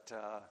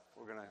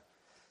we're going to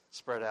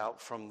spread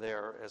out from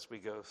there as we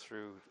go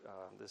through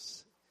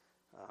this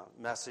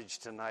message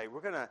tonight.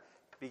 We're going to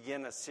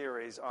begin a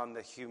series on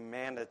the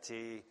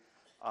humanity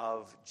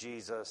of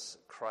Jesus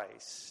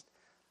Christ.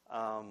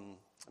 And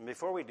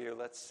before we do,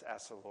 let's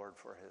ask the Lord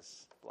for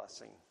his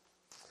blessing.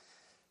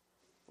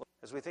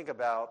 As we think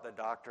about the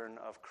doctrine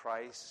of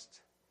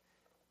Christ,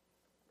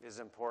 it is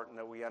important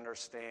that we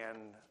understand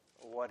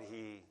what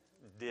he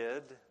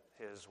did,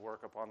 his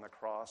work upon the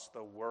cross,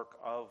 the work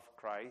of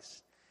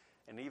Christ,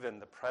 and even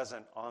the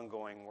present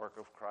ongoing work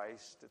of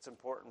Christ. It's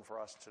important for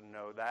us to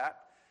know that,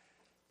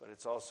 but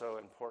it's also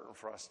important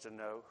for us to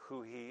know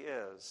who he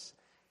is.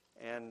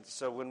 And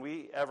so when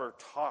we ever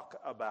talk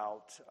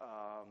about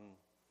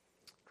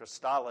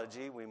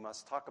Christology, we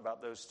must talk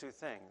about those two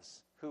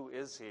things. Who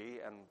is he,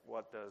 and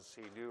what does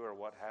he do, or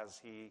what has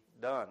he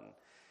done?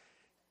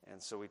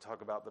 And so we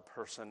talk about the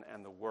person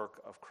and the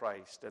work of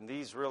Christ. And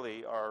these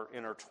really are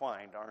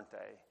intertwined, aren't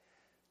they?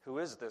 Who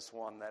is this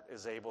one that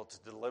is able to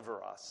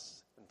deliver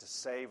us and to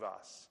save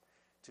us,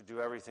 to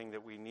do everything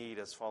that we need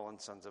as fallen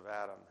sons of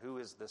Adam? Who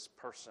is this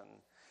person?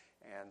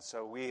 And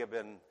so we have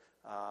been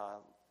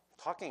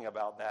talking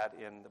about that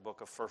in the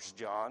book of 1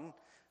 John.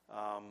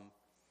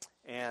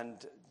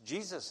 And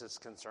Jesus is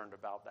concerned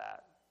about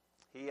that.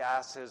 He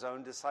asks his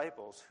own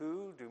disciples,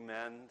 who do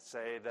men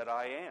say that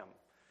I am?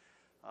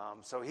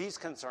 So he's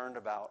concerned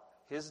about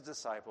his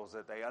disciples,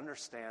 that they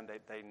understand,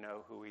 that they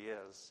know who he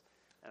is.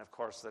 And of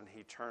course, then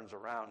he turns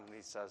around and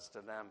he says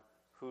to them,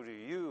 who do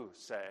you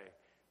say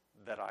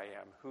that I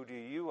am? Who do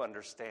you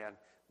understand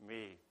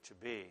me to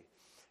be?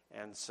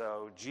 And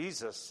so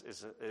Jesus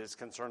is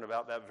concerned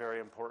about that very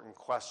important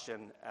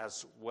question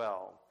as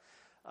well.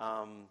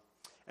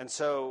 And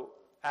so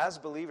as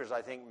believers,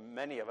 I think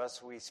many of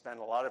us, we spend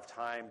a lot of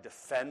time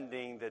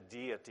defending the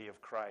deity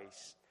of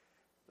Christ.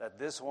 That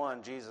this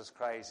one, Jesus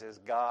Christ, is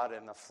God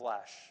in the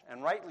flesh.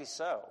 And rightly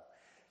so.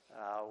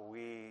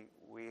 We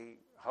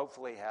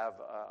hopefully have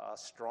a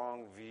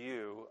strong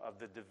view of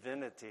the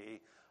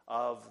divinity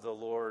of the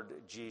Lord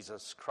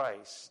Jesus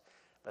Christ.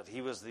 That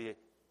he was the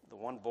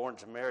one born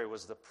to Mary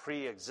was the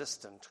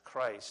pre-existent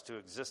Christ who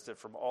existed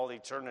from all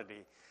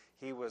eternity.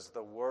 He was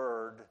the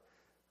Word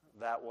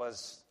that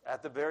was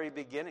at the very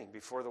beginning,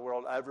 before the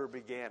world ever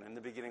began. In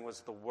the beginning was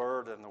the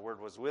Word, and the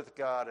Word was with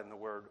God, and the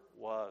Word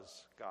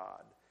was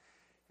God.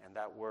 And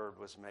that Word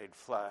was made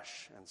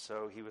flesh. And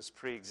so he was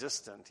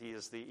pre-existent. He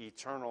is the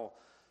eternal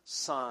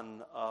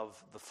Son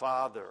of the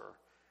Father.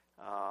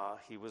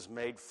 He was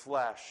made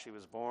flesh. He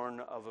was born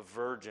of a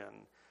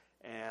virgin.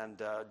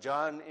 And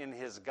John, in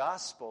his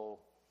gospel,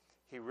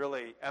 he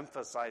really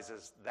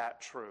emphasizes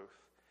that truth.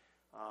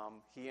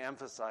 He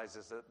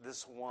emphasizes that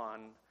this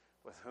one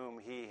with whom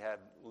he had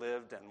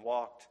lived and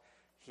walked,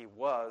 he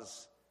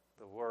was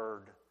the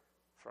Word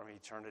from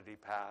eternity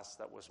past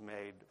that was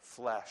made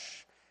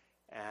flesh.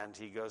 And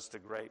he goes to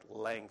great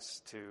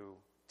lengths to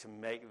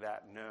make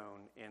that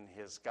known in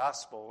his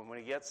gospel. And when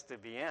he gets to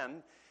the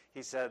end,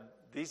 he said,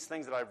 these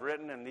things that I've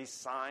written and these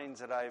signs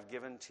that I've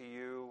given to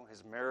you,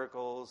 his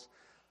miracles,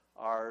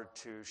 are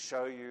to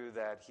show you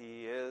that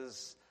he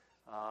is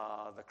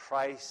the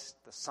Christ,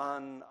 the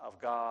Son of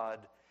God,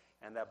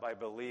 and that by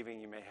believing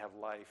you may have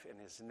life in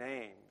his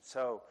name.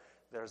 So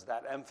there's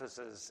that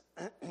emphasis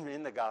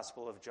in the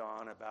Gospel of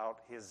John about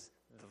his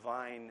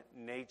divine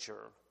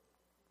nature.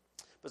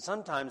 But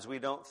sometimes we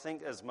don't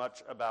think as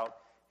much about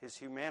his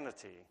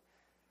humanity,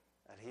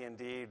 that he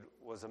indeed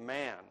was a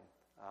man.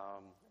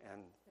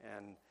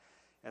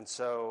 And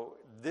so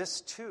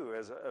this too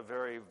is a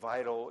very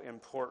vital,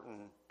 important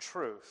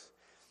truth.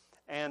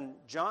 And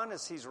John,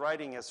 as he's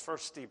writing his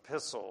first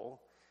epistle,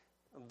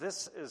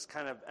 this is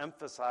kind of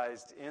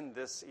emphasized in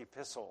this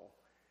epistle,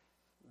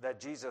 that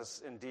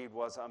Jesus indeed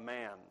was a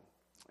man.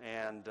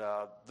 And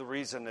the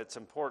reason it's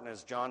important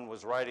is John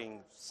was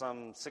writing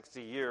some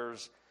 60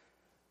 years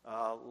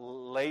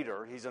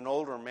later. He's an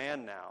older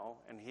man now,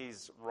 and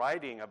he's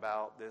writing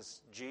about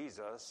this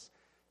Jesus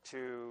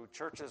to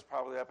churches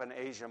probably up in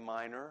Asia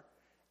Minor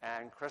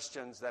and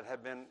Christians that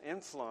have been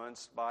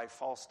influenced by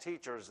false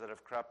teachers that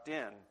have crept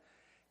in.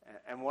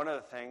 And one of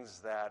the things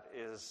that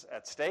is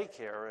at stake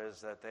here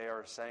is that they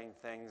are saying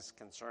things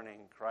concerning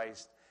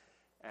Christ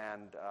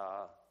and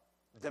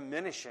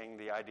diminishing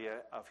the idea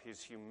of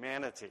his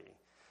humanity.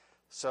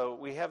 So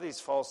we have these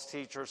false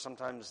teachers.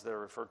 Sometimes they're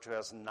referred to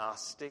as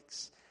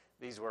Gnostics.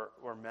 These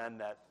were men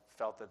that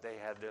felt that they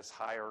had this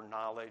higher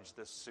knowledge,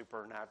 this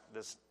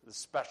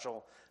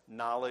special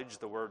knowledge.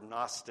 The word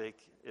Gnostic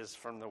is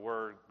from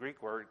the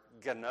Greek word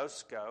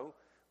gnosko,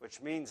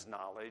 which means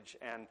knowledge.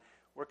 And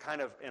we're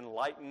kind of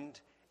enlightened.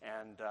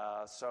 And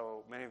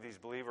so many of these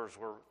believers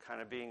were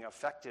kind of being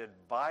affected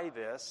by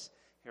this.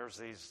 Here's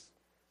these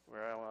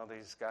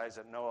guys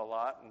that know a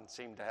lot and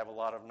seem to have a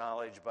lot of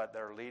knowledge, but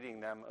they're leading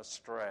them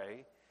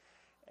astray.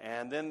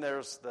 And then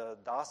there's the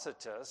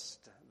Docetists.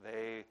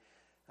 They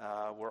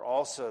were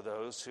also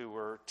those who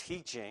were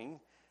teaching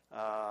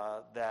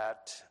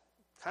that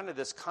kind of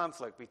this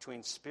conflict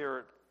between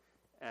spirit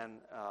and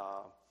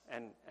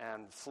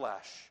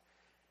flesh,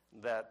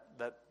 that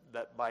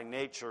by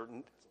nature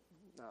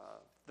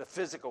the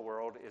physical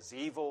world is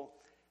evil,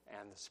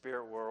 and the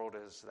spirit world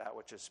is that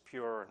which is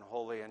pure and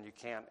holy, and you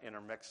can't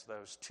intermix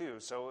those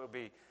two. So it would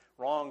be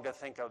wrong to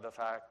think of the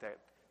fact that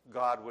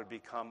God would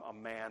become a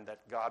man, that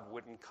God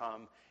wouldn't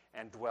come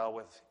and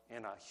dwell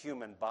in a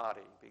human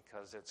body,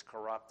 because it's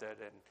corrupted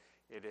and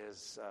it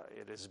is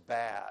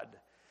bad.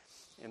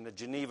 In the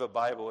Geneva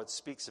Bible, it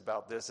speaks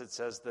about this. It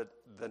says that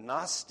the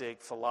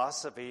Gnostic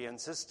philosophy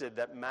insisted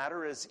that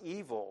matter is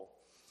evil,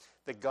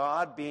 that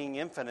God, being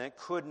infinite,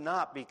 could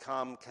not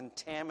become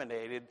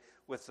contaminated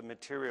with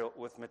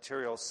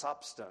material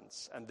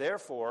substance, and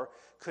therefore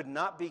could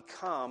not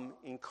become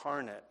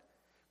incarnate.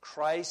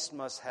 Christ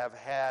must have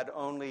had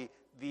only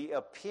the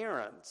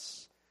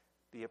appearance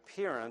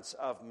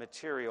of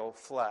material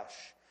flesh.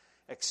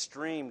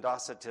 Extreme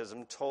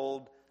Docetism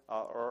told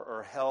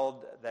or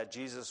held that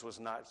Jesus was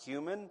not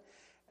human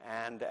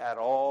and at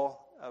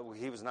all.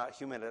 He was not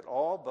human at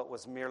all, but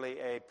was merely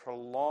a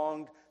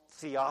prolonged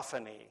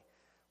theophany.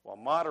 While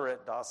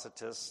moderate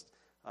Docetists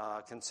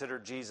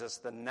considered Jesus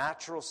the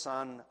natural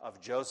son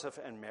of Joseph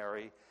and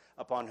Mary,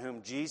 upon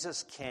whom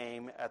Jesus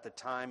came at the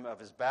time of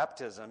his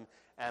baptism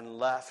and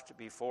left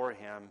before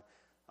him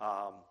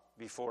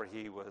before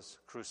he was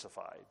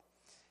crucified.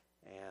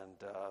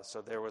 And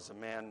so there was a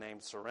man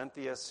named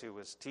Cerinthius who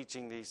was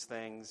teaching these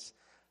things.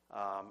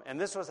 And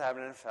this was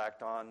having an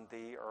effect on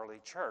the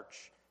early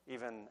church.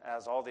 Even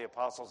as all the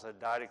apostles had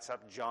died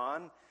except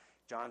John,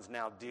 John's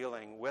now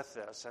dealing with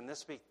this. And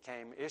this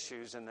became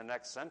issues in the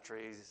next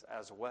centuries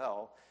as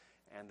well.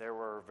 And there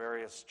were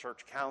various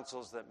church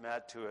councils that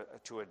met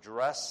to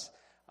address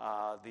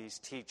these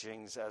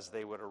teachings as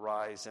they would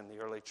arise in the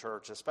early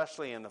church,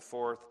 especially in the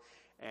 4th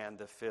and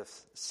the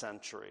 5th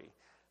century.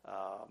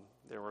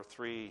 There were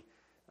three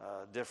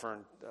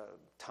different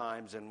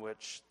times in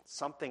which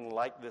something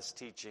like this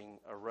teaching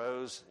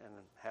arose and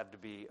had to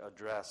be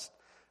addressed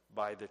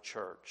by the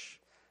church.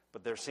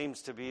 But there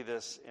seems to be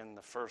this in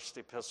the first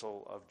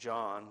epistle of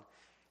John,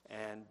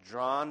 and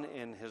John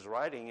in his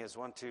writing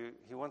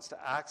he wants to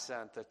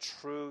accent the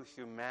true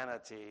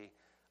humanity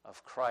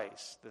of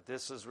Christ, that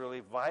this is really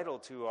vital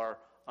to our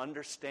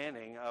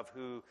understanding of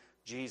who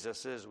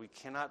Jesus is. We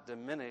cannot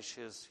diminish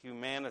his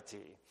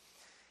humanity.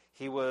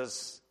 He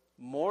was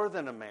more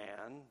than a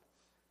man,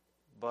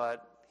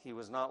 but he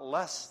was not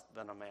less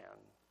than a man.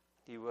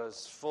 He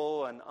was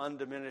full and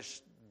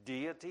undiminished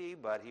deity,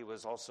 but he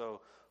was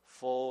also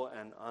full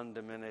and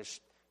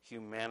undiminished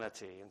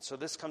humanity. And so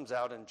this comes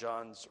out in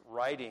John's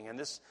writing, and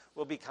this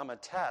will become a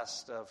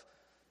test of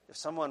if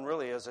someone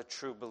really is a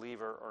true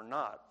believer or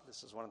not.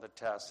 This is one of the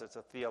tests. It's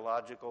a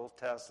theological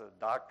test, a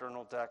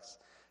doctrinal test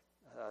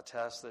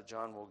that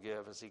John will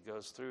give as he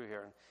goes through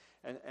here.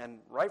 And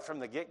right from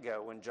the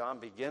get-go, when John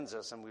begins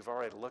this, and we've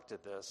already looked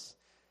at this,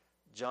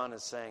 John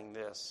is saying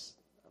this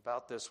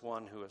about this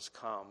one who has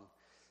come,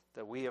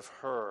 that we have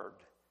heard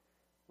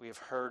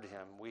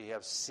him, we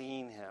have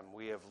seen him,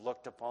 we have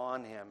looked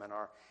upon him, and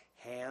our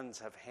hands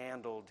have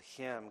handled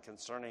him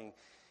concerning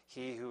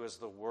he who is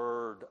the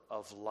word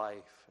of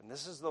life. And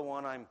this is the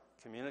one I'm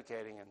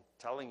communicating and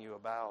telling you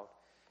about.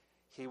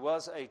 He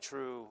was a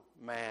true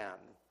man,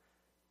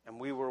 and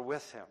we were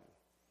with him,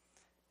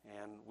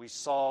 and we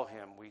saw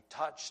him, we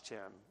touched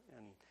him,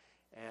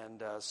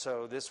 and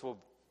so this will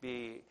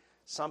be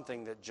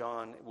something that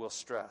John will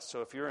stress.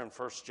 So if you're in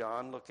 1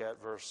 John, look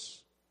at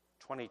verse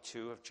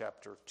 22 of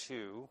chapter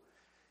 2.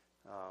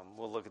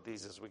 We'll look at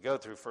these as we go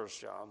through 1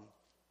 John.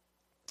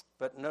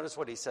 But notice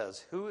what he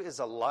says. Who is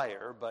a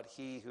liar but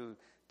he who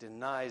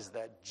denies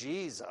that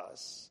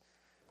Jesus,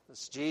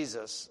 this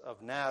Jesus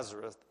of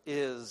Nazareth,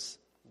 is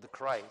the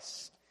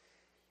Christ?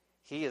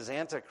 He is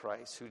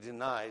Antichrist who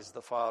denies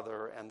the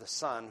Father and the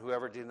Son.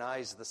 Whoever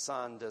denies the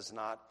Son does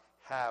not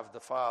have the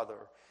Father.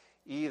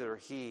 Either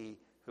he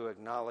who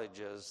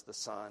acknowledges the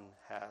Son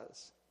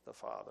has the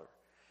Father.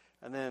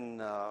 And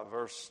then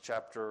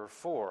chapter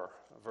 4,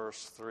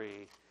 verse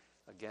 3,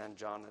 again,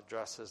 John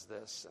addresses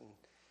this, and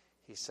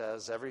he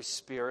says, every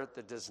spirit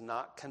that does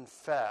not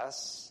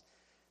confess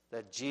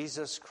that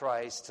Jesus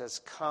Christ has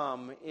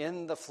come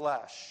in the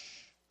flesh,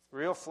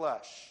 real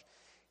flesh,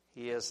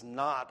 he is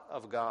not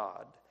of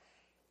God.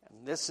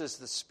 And this is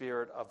the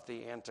spirit of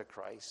the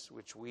Antichrist,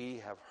 which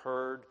we have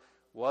heard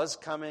was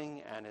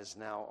coming and is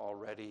now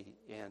already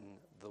in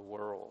the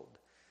world.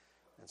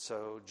 And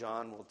so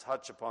John will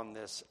touch upon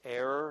this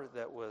error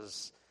that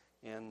was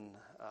in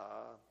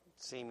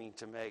seeming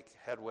to make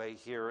headway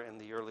here in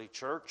the early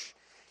church.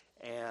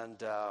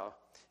 And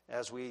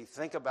as we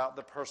think about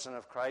the person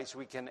of Christ,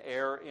 we can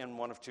err in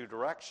one of two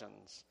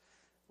directions.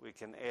 We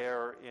can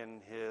err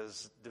in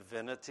his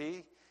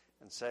divinity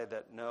and say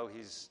that, no,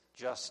 he's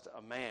just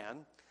a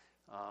man.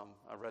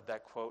 I read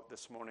that quote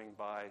this morning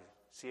by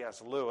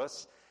C.S.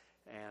 Lewis,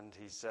 and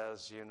he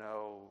says,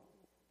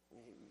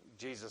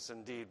 Jesus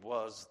indeed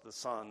was the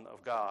Son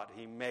of God.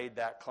 He made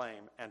that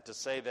claim. And to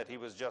say that he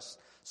was just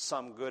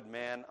some good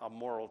man, a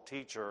moral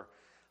teacher,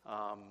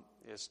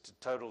 is to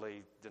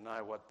totally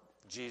deny what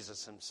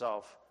Jesus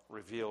himself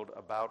revealed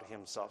about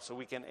himself. So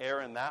we can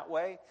err in that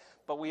way,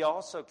 but we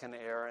also can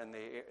err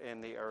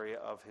in the area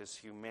of his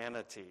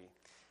humanity.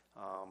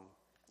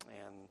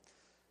 And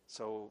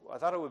so I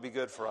thought it would be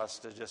good for us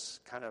to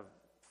just kind of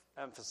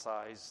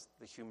emphasize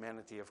the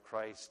humanity of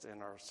Christ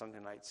in our Sunday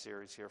night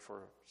series here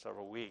for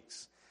several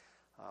weeks.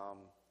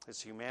 His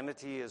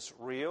humanity is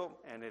real,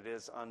 and it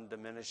is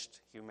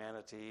undiminished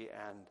humanity,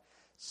 and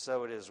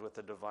so it is with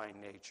the divine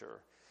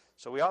nature.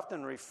 So we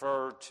often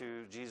refer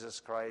to Jesus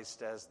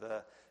Christ as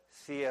the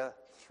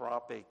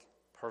theanthropic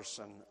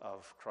person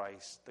of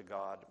Christ, the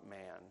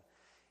God-man.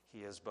 He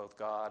is both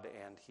God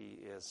and he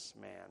is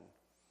man.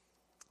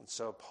 And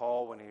so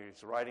Paul, when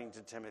he's writing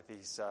to Timothy,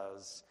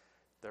 says,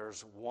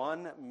 there's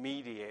one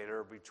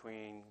mediator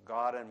between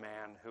God and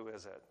man. Who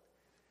is it?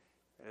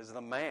 It is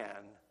the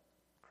man,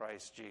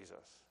 Christ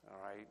Jesus. All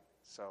right?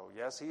 So,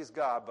 yes, he's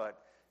God, but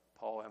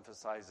Paul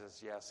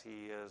emphasizes, yes,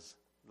 he is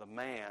the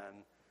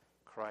man,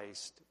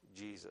 Christ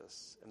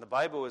Jesus. And the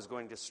Bible is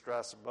going to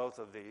stress both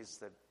of these,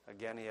 that,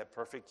 again, he had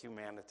perfect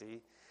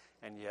humanity,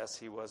 and, yes,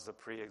 he was the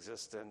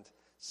pre-existent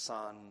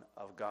Son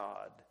of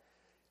God.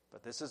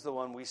 But this is the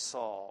one we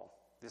saw.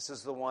 This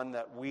is the one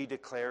that we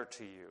declare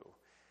to you.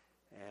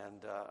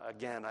 And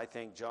again, I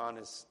think John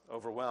is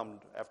overwhelmed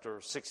after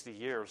 60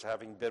 years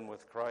having been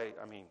with Christ.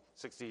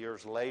 60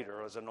 years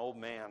later, as an old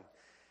man,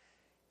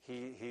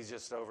 he's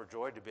just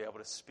overjoyed to be able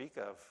to speak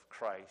of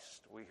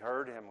Christ. We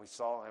heard him, we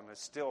saw him.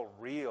 It's still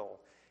real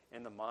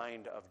in the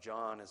mind of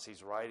John as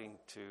he's writing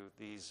to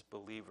these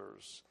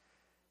believers.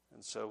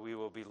 And so we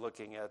will be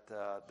looking at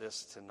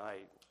this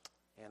tonight.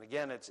 And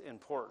again, it's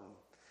important.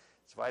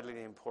 It's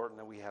vitally important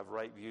that we have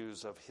right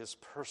views of his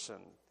person.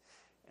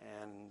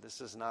 And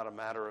this is not a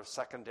matter of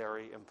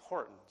secondary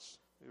importance.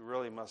 We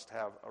really must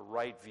have a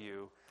right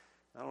view,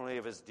 not only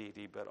of his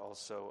deity, but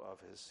also of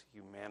his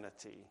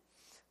humanity.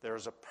 There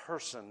is a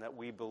person that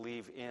we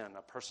believe in,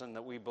 a person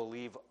that we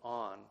believe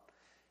on,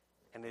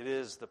 and it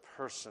is the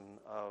person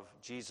of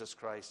Jesus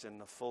Christ in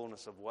the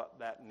fullness of what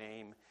that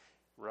name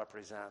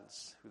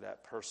represents, who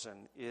that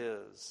person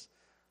is.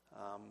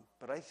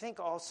 But I think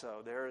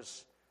also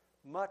there's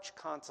much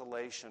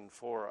consolation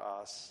for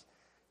us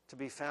to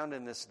be found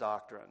in this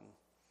doctrine.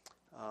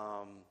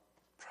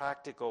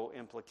 Practical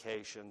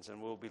implications,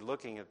 and we'll be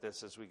looking at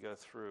this as we go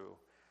through.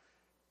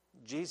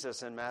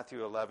 Jesus in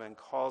Matthew 11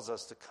 calls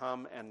us to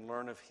come and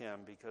learn of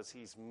him because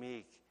he's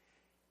meek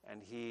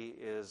and he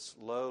is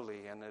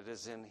lowly, and it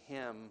is in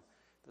him,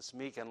 this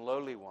meek and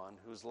lowly one,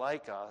 who's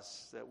like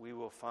us, that we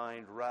will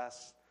find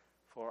rest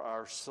for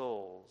our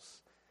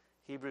souls.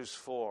 Hebrews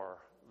 4,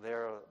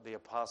 there the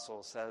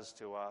apostle says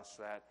to us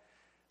that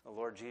the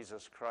Lord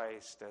Jesus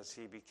Christ, as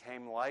he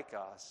became like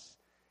us,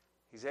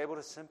 he's able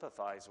to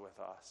sympathize with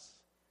us.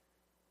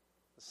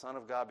 The Son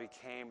of God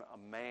became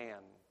a man,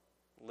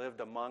 lived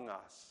among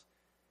us.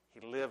 He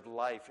lived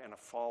life in a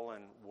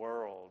fallen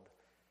world,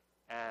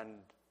 and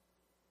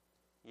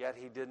yet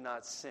he did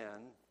not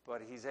sin,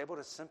 but he's able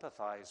to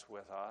sympathize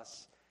with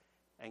us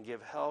and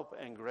give help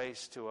and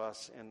grace to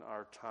us in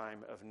our time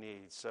of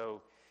need.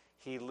 So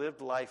he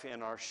lived life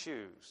in our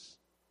shoes,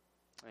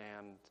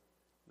 and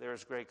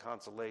there's great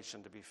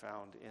consolation to be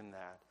found in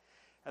that.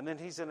 And then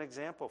he's an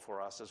example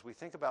for us as we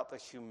think about the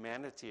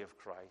humanity of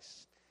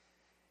Christ.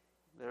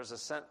 There's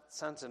a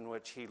sense in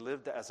which he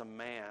lived as a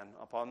man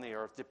upon the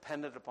earth,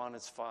 dependent upon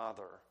his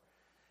Father.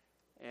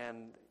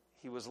 And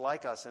he was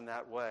like us in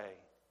that way.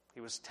 He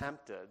was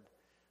tempted.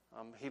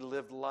 He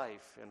lived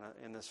life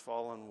in this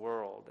fallen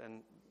world.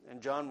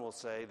 And John will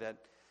say that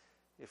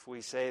if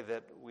we say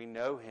that we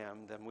know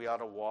him, then we ought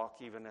to walk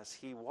even as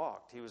he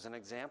walked. He was an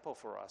example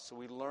for us. So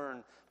we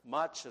learn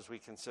much as we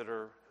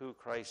consider who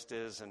Christ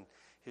is and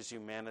his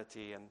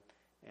humanity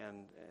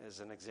and as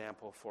an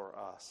example for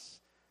us.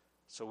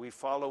 So we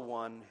follow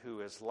one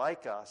who is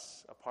like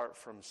us apart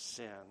from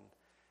sin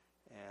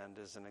and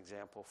is an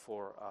example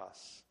for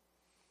us.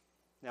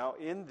 Now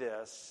in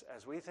this,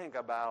 as we think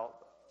about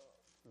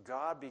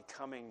God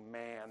becoming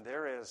man,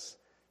 there is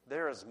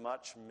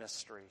much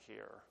mystery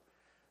here.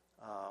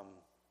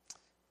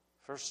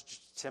 1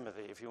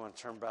 Timothy, if you want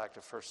to turn back to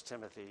 1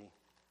 Timothy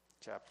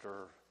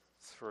chapter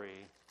 3.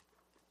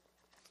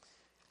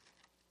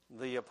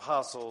 The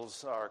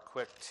apostles are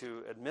quick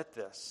to admit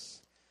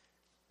this,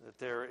 that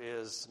there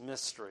is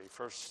mystery.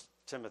 1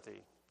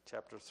 Timothy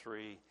chapter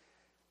 3,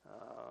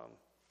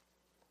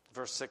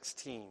 verse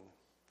 16.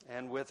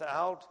 And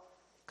without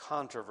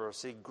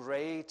controversy,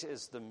 great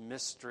is the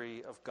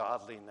mystery of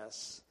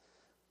godliness.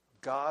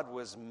 God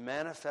was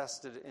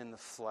manifested in the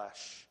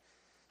flesh,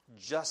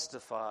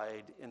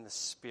 justified in the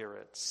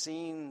Spirit,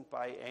 seen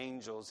by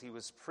angels. He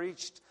was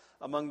preached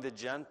among the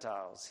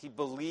Gentiles. He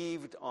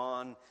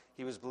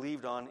was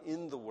believed on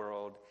in the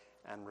world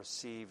and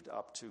received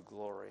up to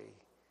glory.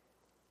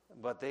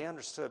 But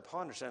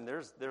Paul understood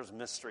there's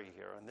mystery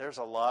here, and there's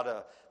a lot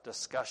of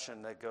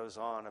discussion that goes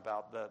on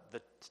about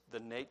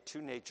the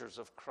two natures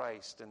of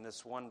Christ in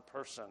this one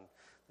person.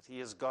 That he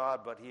is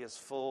God, but he is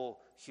full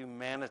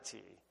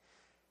humanity.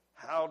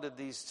 How did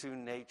these two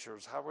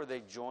natures, how were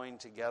they joined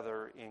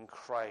together in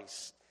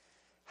Christ?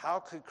 How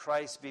could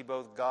Christ be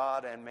both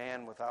God and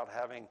man without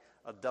having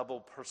a double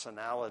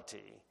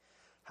personality?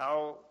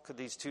 How could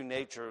these two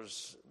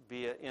natures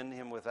be in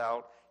him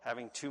without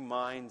having two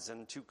minds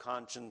and two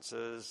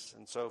consciences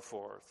and so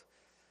forth.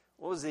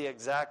 What was the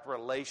exact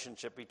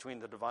relationship between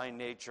the divine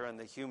nature and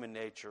the human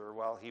nature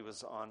while he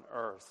was on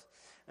earth?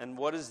 And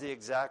what is the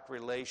exact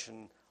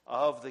relation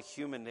of the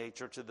human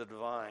nature to the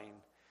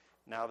divine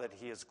now that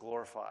he is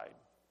glorified?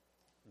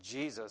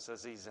 Jesus,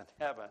 as he's in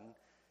heaven,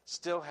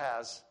 still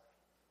has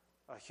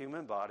a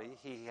human body.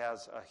 He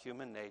has a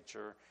human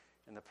nature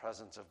in the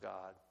presence of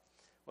God.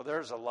 Well,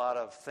 there's a lot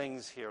of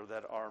things here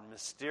that are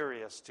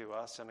mysterious to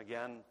us. And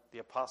again, the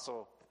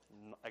apostle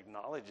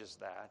acknowledges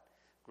that.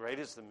 Great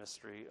is the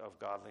mystery of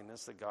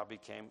godliness, that God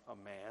became a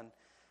man.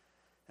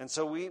 And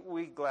so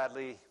we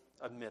gladly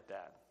admit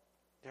that.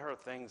 There are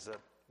things that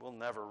we'll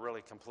never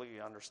really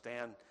completely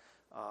understand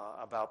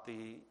about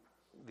the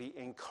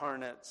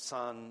incarnate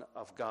Son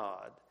of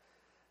God.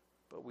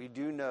 But we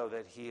do know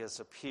that he has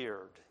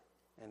appeared,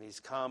 and he's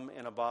come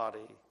in a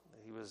body.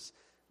 He was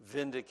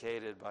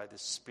vindicated by the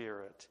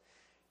Spirit,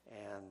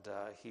 and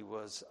he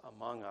was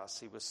among us.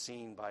 He was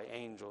seen by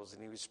angels,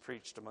 and he was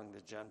preached among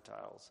the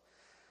Gentiles.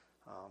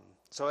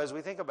 So as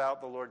we think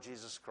about the Lord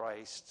Jesus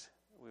Christ,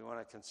 we want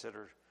to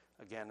consider,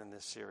 again in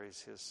this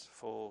series, his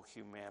full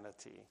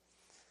humanity.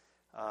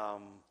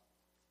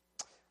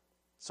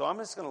 So I'm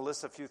just going to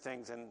list a few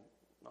things, and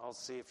I'll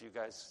see if you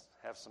guys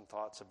have some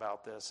thoughts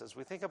about this. As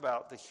we think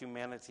about the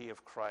humanity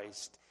of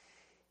Christ,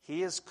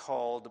 he is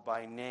called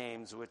by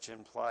names which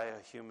imply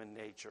a human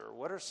nature.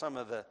 What are some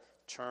of the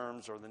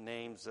terms or the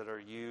names that are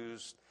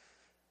used,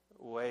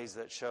 ways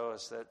that show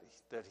us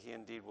that he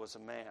indeed was a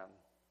man?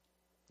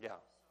 Yeah.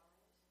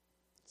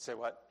 Say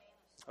what?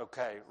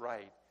 Okay,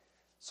 right.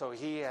 So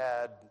he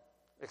had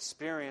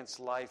experienced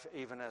life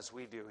even as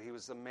we do. He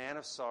was the man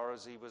of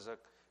sorrows. He was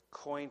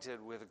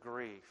acquainted with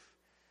grief.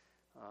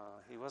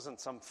 He wasn't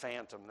some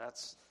phantom.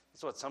 That's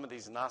what some of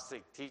these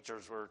Gnostic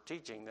teachers were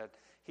teaching, that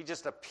he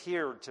just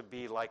appeared to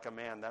be like a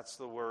man. That's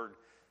the word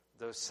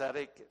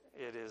docetic.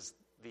 It is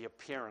the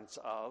appearance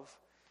of.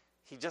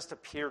 He just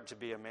appeared to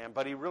be a man,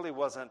 but he really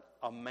wasn't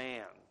a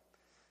man.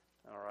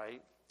 All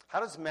right? How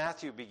does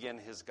Matthew begin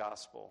his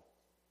gospel?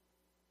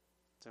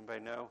 Does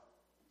anybody know?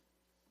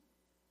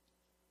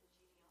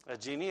 A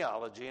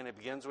genealogy, and it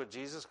begins with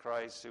Jesus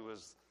Christ, who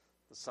was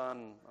the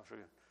son of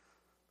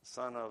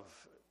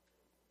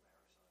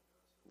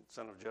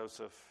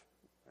Joseph,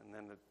 and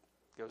then it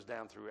goes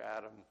down through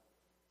Adam,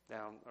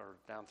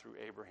 down through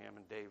Abraham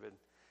and David.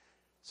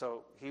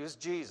 So he was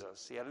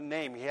Jesus. He had a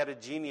name. He had a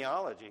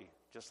genealogy,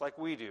 just like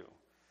we do.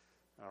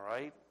 All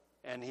right?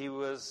 And he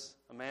was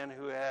a man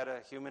who had a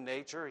human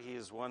nature. He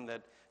is one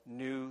that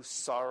knew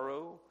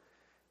sorrow.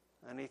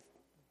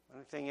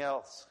 Anything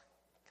else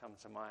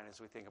comes to mind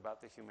as we think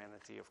about the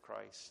humanity of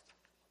Christ?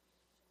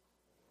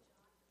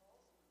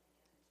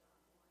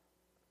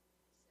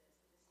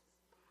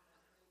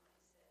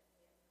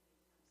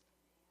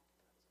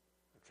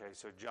 Okay,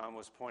 so John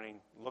was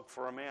pointing, look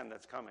for a man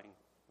that's coming,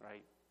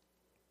 right?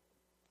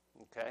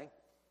 Okay.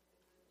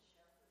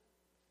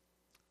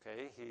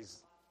 Okay,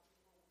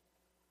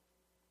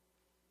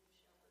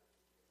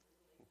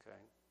 okay.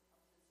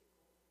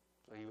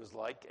 So he was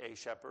like a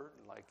shepherd,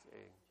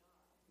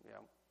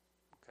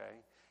 okay.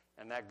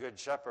 And that good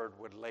shepherd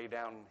would lay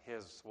down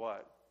his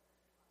what?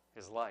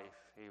 His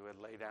life. He would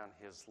lay down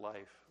his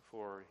life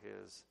for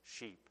his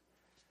sheep.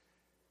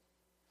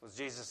 Was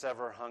Jesus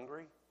ever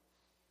hungry?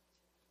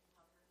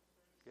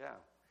 Yeah.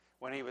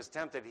 When he was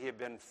tempted, he had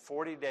been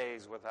 40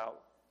 days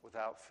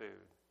without food.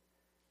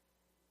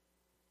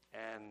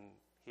 And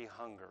he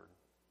hungered.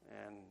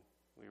 And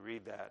we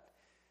read that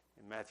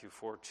in Matthew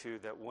 4:2,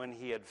 that when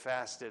he had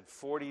fasted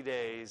 40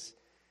 days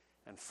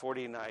and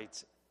 40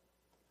 nights,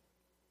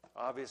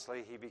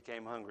 obviously he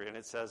became hungry. And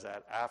it says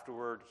that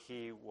afterward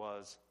he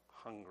was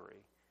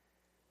hungry.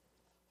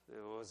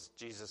 Was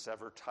Jesus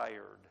ever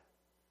tired?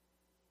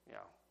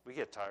 Yeah, we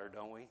get tired,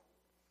 don't we?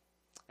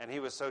 And he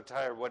was so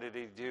tired, what did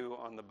he do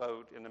on the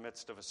boat in the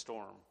midst of a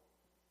storm?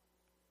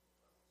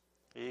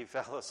 He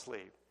fell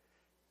asleep.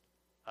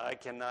 I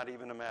cannot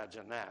even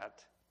imagine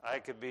that. I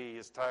could be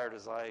as tired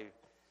as I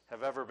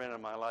have ever been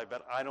in my life,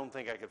 but I don't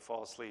think I could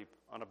fall asleep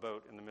on a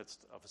boat in the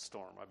midst of a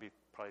storm. I'd be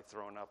probably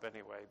thrown up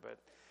anyway.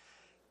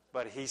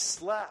 But he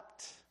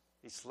slept.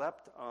 He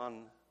slept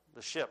on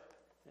the ship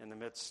in the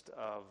midst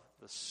of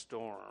the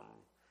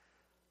storm.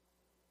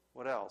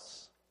 What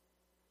else?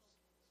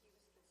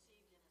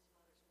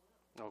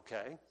 Okay.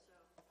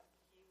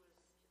 So he was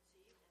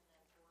conceived and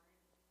then born,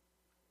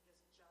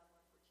 because John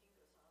 1:14 goes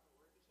on, the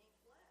word became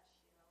flesh,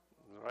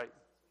 Right.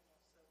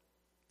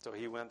 So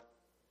he went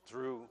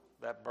through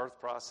that birth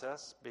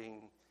process,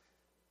 being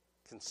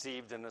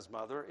conceived in his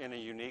mother in a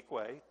unique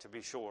way, to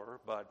be sure,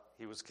 but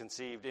he was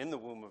conceived in the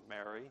womb of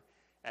Mary,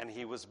 and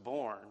he was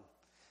born.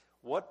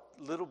 What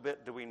little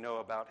bit do we know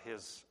about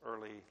his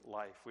early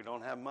life? We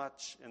don't have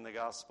much in the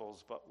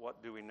Gospels, but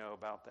what do we know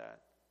about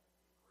that?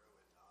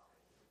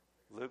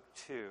 Luke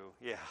 2,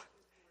 yeah.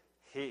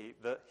 He,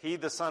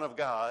 the Son of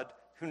God,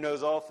 who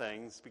knows all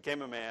things,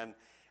 became a man,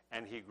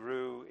 and he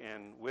grew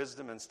in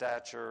wisdom and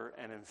stature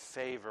and in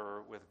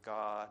favor with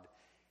God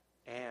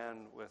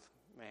and with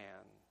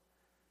man.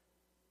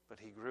 but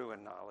he grew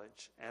in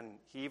knowledge. And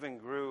he even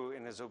grew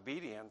in his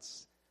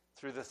obedience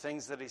through the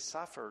things that he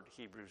suffered,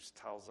 Hebrews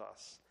tells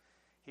us.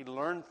 He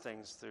learned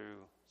things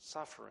through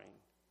suffering.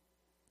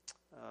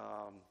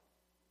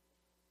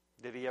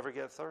 Did he ever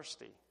get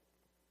thirsty?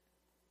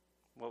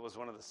 What was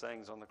one of the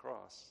sayings on the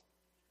cross?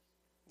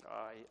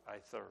 I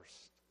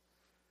thirst.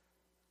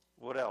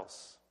 What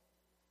else?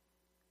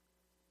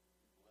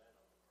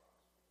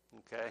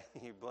 Okay,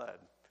 he bled.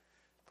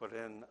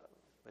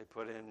 They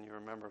put in, you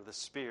remember, the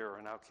spear,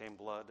 and out came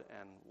blood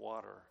and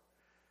water.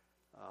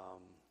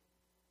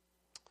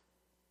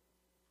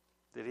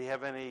 Did he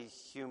have any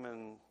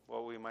human,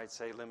 what we might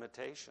say,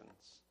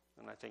 limitations?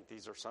 And I think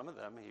these are some of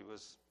them. He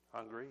was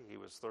hungry. He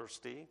was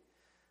thirsty.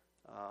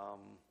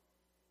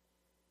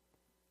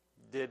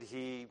 Did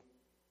he,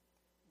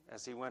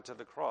 as he went to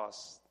the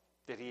cross,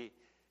 did he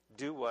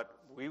do what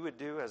we would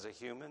do as a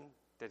human?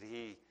 Did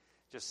he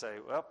just say,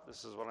 well,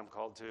 this is what I'm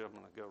called to. I'm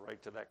going to go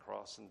right to that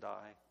cross and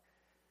die?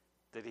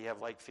 Did he have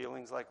like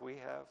feelings like we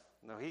have?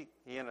 No, he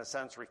in a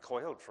sense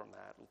recoiled from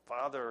that.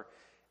 Father,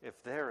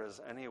 if there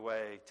is any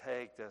way,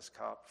 take this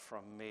cup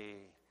from me.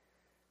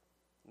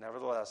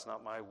 Nevertheless,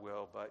 not my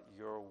will, but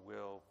your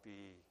will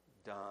be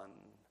done.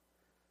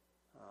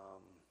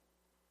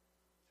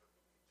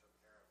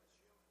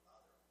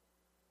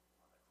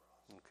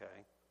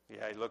 Okay.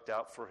 Yeah, he looked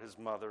out for his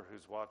mother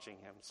who's watching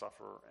him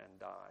suffer and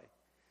die.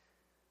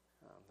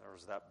 There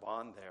was that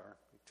bond there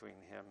between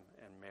him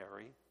and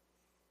Mary.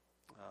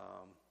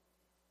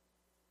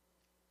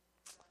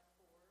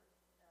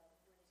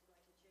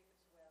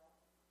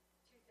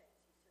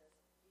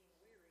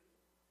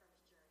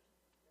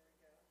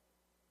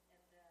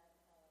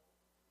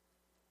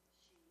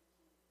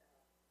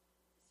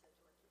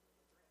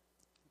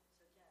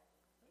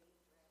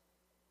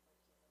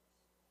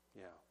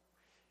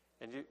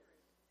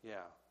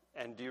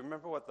 And do you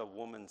remember what the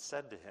woman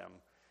said to him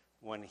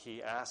when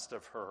he asked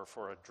of her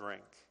for a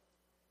drink?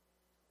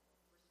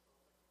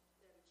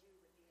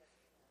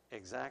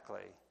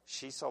 Exactly.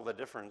 She saw the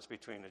difference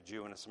between a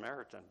Jew and a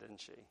Samaritan, didn't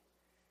she?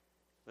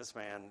 This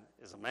man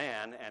is a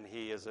man, and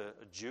he is a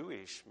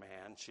Jewish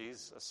man.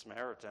 She's a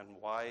Samaritan.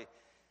 Why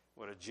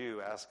would a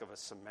Jew ask of a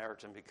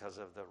Samaritan because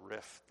of the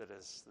rift that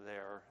is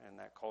there in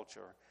that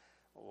culture?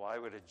 Why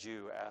would a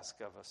Jew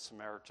ask of a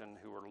Samaritan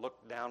who were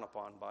looked down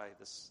upon by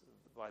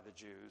the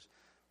Jews?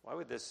 Why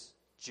would this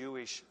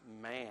Jewish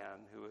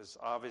man, who is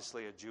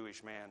obviously a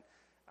Jewish man,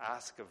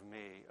 ask of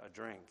me a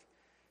drink?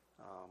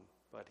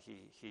 But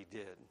he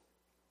did.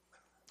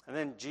 And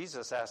then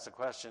Jesus asked the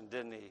question,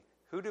 didn't he?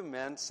 Who do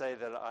men say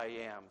that I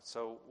am?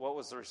 So what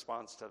was the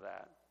response to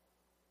that?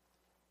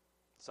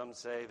 Some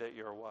say that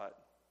you're what?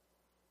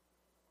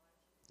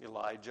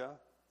 Elijah,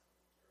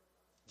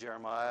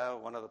 Jeremiah,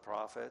 one of the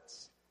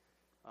prophets.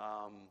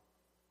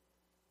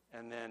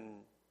 And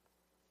then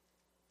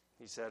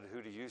he said,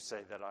 who do you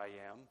say that I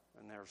am?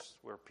 And there's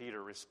where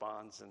Peter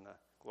responds in the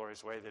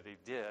glorious way that he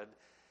did.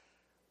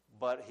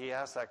 But he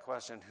asked that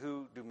question,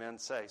 who do men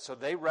say? So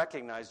they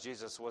recognized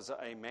Jesus was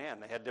a man.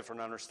 They had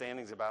different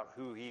understandings about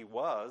who he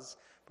was,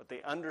 but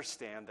they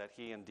understand that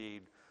he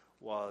indeed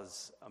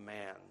was a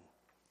man.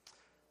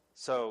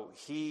 So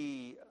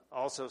he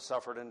also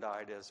suffered and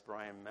died, as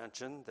Brian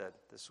mentioned, that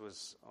this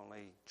was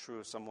only true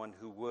of someone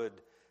who would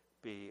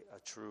be a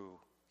true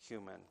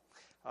human.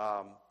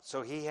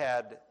 So he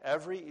had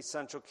every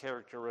essential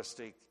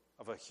characteristic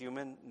of a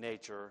human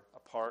nature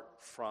apart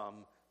from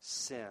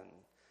sin.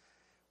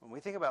 When we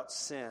think about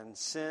sin,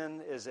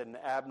 sin is an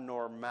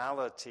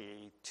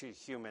abnormality to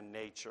human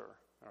nature,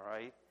 all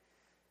right?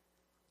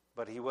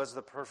 But he was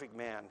the perfect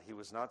man. He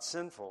was not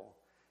sinful,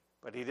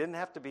 but he didn't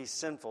have to be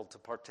sinful to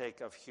partake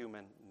of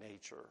human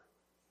nature.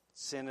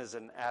 Sin is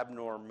an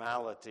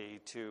abnormality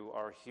to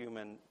our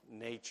human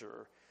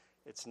nature.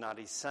 It's not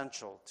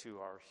essential to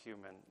our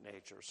human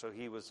nature. So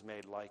he was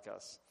made like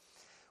us.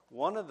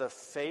 One of the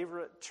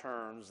favorite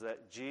terms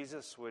that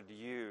Jesus would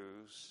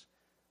use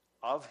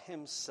of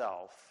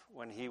himself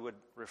when he would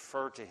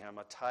refer to him,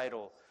 a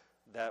title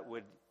that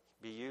would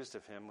be used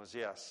of him was,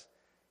 yes,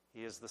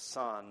 he is the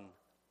Son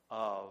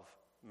of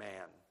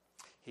Man.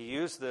 He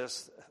used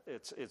this,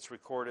 it's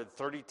recorded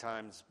 30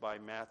 times by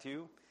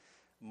Matthew.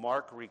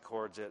 Mark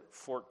records it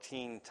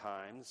 14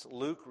 times.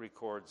 Luke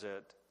records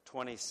it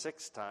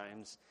 26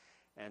 times.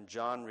 And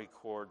John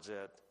records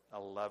it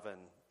 11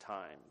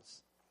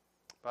 times.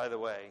 By the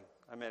way,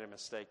 I made a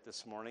mistake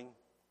this morning.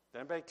 Did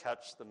anybody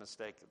catch the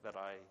mistake that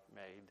I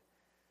made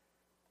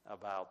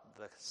about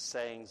the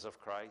sayings of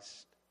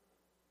Christ?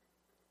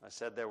 I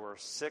said there were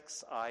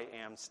 6 I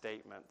am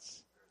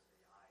statements.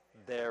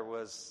 There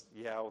was,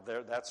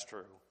 that's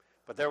true.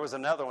 But there was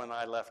another one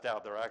I left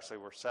out. There actually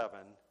were 7.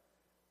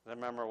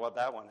 Remember what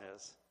that one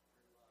is?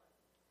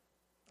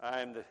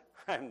 I'm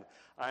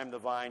the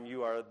vine,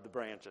 you are the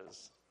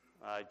branches.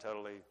 I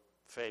totally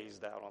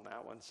phased out on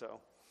that one, so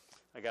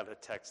I got a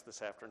text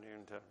this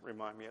afternoon to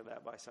remind me of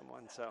that by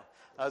someone. So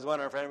I was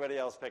wondering if anybody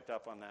else picked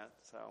up on that.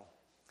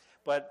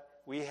 But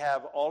we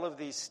have all of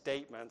these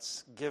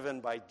statements given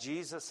by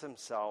Jesus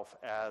himself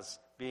as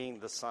being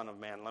the Son of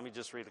Man. Let me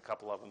just read a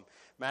couple of them.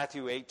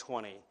 Matthew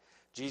 8:20.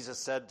 Jesus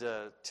said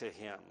to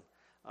him,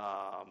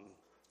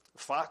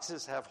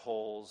 foxes have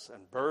holes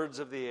and birds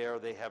of the air,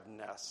 they have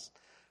nests,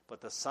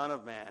 but the Son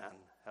of Man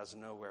has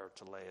nowhere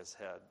to lay his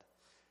head.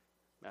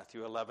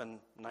 Matthew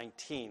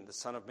 11:19, the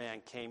Son of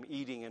Man came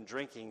eating and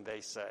drinking,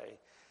 they say.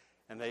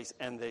 And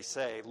they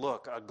say,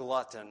 look, a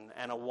glutton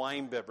and a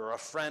winebibber, a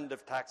friend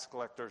of tax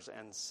collectors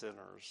and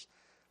sinners.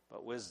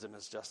 But wisdom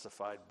is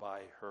justified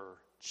by her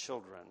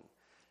children.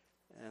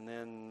 And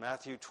then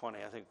Matthew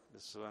 20, I think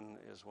this one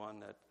is one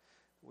that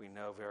we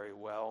know very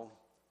well.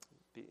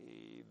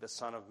 The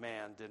Son of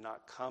Man did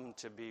not come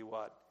to be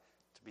what?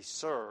 To be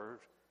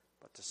served,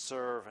 but to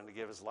serve and to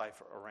give his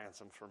life a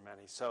ransom for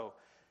many. So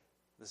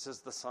this is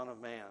the Son of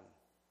Man,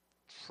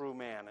 true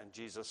man, and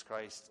Jesus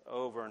Christ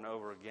over and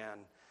over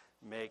again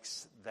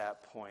makes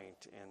that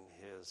point in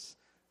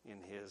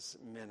his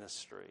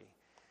ministry.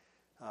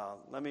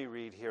 Let me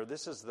read here.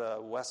 This is the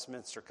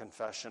Westminster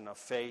Confession of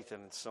Faith,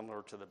 and it's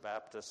similar to the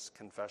Baptist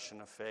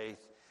Confession of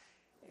Faith.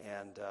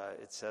 And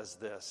it says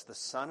this: the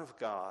Son of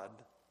God,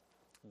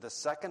 the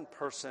second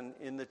person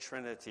in the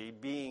Trinity,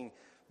 being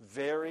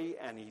very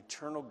and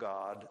eternal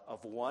God,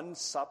 of one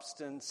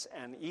substance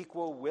and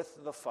equal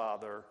with the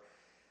Father,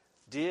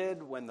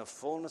 did, when the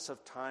fullness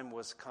of time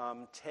was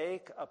come,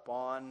 take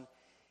upon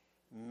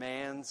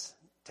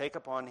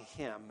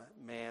him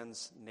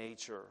man's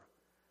nature,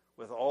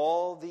 with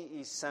all the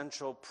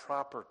essential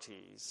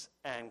properties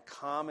and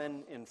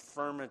common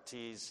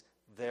infirmities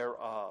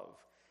thereof,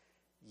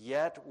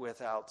 yet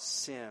without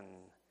sin,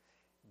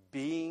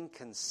 being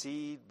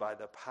conceived by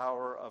the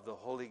power of the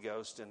Holy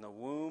Ghost in the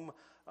womb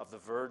of the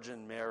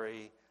Virgin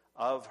Mary,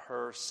 of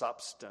her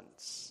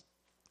substance.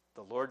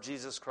 The Lord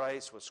Jesus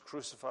Christ was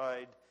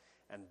crucified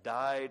and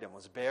died and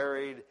was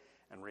buried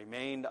and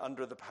remained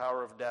under the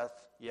power of death,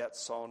 yet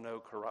saw no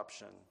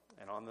corruption.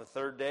 And on the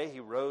third day he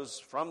rose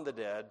from the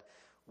dead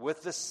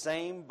with the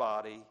same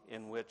body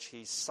in which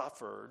he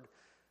suffered,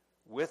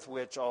 with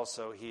which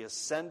also he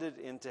ascended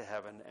into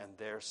heaven, and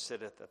there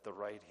sitteth at the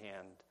right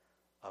hand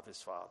of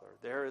his Father.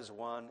 There is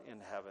one in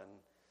heaven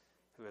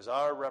who is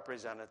our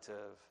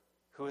representative,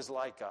 who is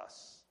like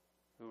us,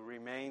 who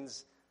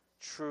remains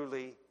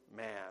truly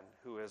man,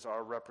 who is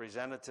our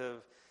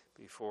representative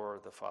before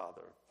the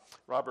Father.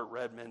 Robert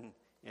Redman,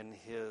 in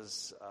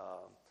his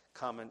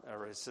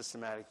his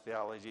systematic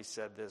theology,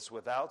 said this: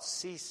 without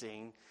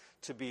ceasing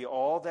to be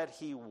all that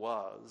he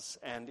was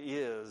and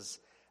is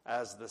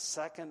as the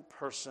second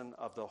person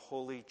of the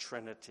Holy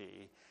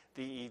Trinity,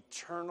 the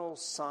eternal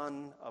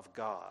Son of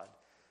God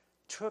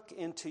took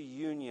into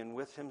union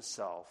with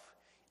himself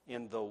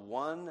in the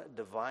one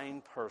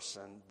divine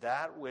person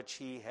that which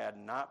he had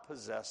not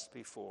possessed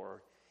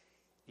before,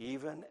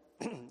 even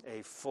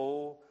a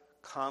full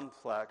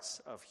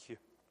complex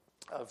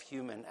of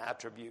human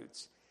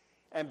attributes,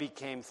 and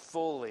became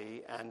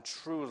fully and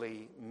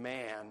truly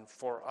man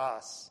for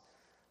us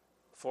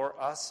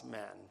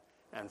men,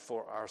 and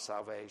for our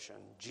salvation.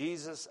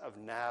 Jesus of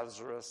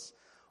Nazareth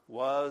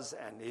was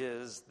and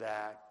is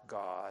that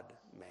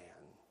God-man.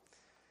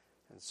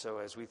 And so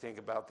as we think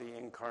about the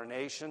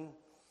incarnation,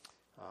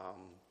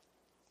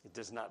 it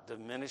does not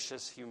diminish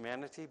his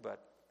humanity,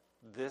 but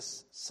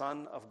this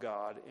Son of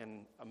God,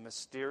 in a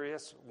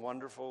mysterious,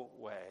 wonderful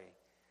way,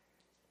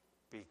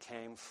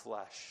 became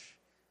flesh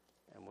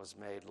and was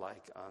made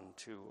like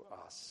unto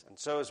us. And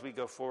so as we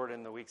go forward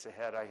in the weeks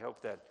ahead, I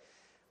hope that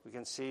we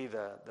can see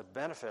the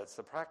benefits,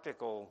 the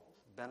practical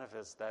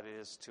benefits that it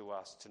is to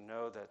us to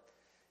know that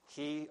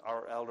he,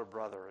 our elder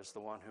brother, is the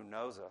one who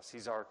knows us.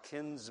 He's our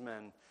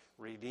kinsman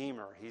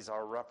redeemer. He's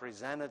our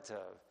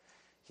representative.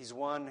 He's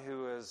one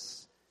who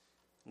is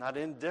not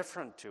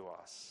indifferent to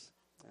us.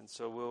 And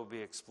so we'll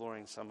be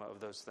exploring some of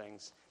those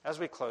things. As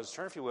we close,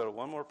 turn, if you will, to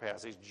one more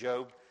passage,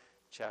 Job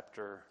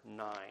chapter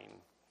 9.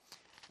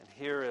 And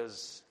here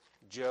is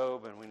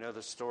Job, and we know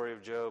the story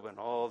of Job and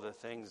all the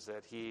things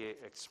that he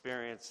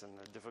experienced and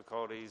the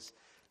difficulties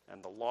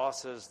and the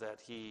losses that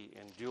he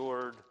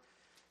endured.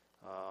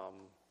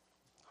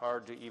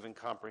 Hard to even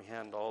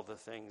comprehend all the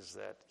things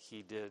that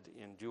he did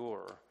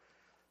endure.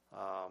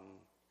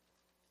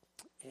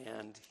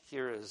 And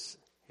here is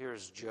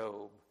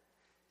Job.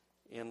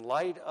 In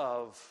light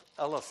of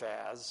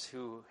Eliphaz,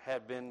 who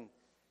had been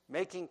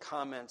making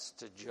comments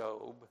to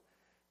Job,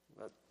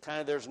 but kind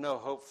of there's no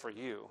hope for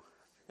you.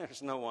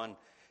 There's no one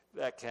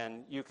that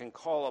you can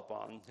call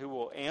upon who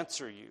will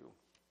answer you.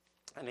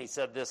 And he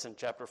said this in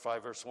chapter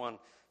 5, verse 1,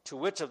 to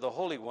which of the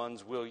holy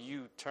ones will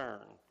you turn?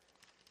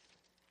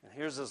 And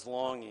here's his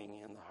longing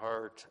in the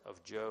heart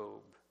of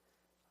Job.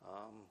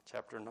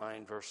 Chapter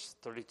 9, verse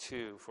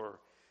 32, for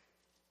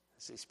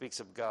as he speaks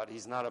of God,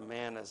 he's not a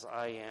man as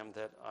I am,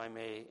 that I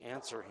may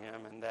answer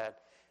him, and that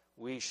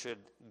we should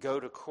go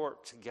to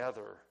court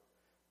together,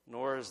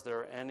 nor is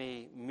there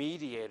any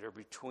mediator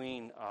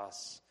between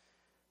us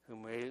who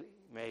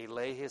may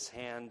lay his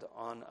hand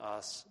on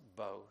us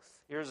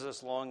both. Here's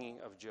this longing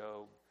of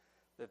Job,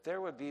 that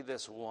there would be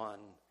this one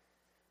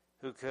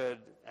who could,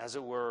 as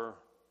it were,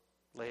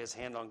 lay his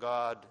hand on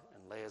God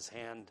and lay his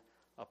hand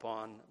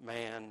upon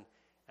man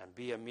and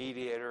be a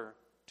mediator,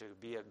 to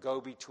be a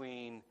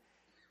go-between,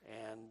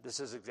 And this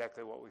is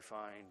exactly what we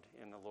find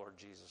in the Lord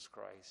Jesus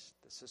Christ.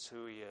 This is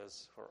who he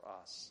is for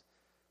us.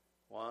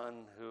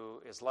 One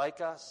who is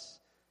like us,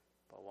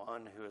 but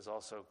one who is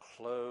also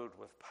clothed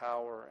with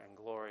power and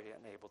glory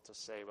and able to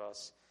save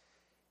us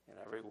in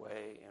every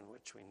way in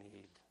which we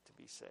need to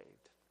be saved.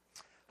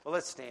 Well,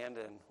 let's stand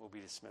and we'll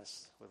be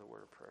dismissed with a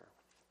word of prayer.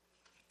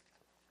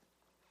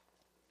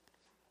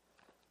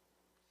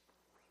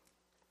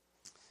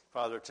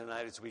 Father,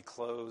 tonight as we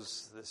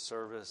close this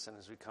service and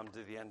as we come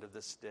to the end of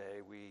this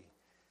day, we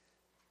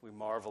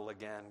marvel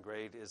again.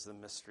 Great is the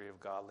mystery of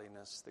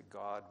godliness, that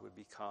God would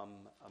become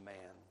a man.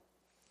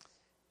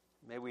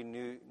 May we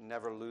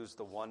never lose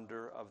the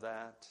wonder of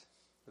that,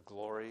 the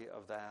glory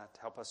of that.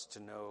 Help us to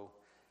know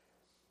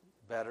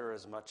better,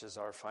 as much as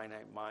our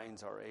finite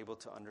minds are able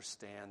to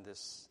understand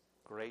this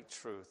great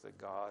truth that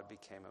God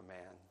became a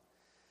man.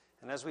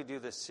 And as we do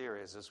this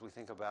series, as we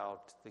think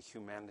about the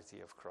humanity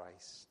of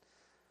Christ,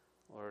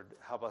 Lord,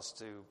 help us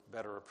to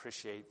better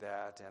appreciate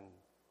that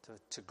and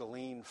to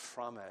glean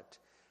from it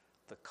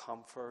the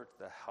comfort,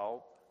 the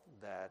help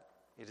that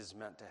it is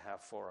meant to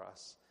have for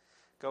us.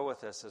 Go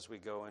with us as we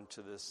go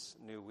into this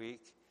new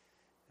week.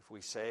 If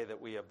we say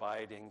that we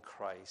abide in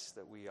Christ,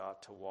 that we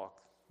ought to walk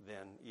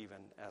then even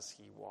as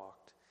he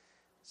walked.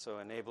 So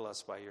enable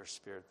us by your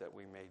Spirit that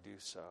we may do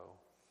so.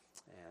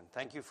 And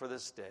thank you for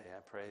this day.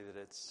 I pray that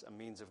it's a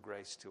means of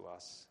grace to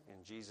us.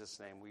 In Jesus'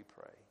 name we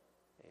pray.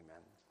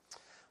 Amen.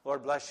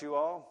 Lord bless you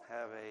all.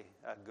 Have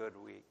a good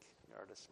week. You are dismissed.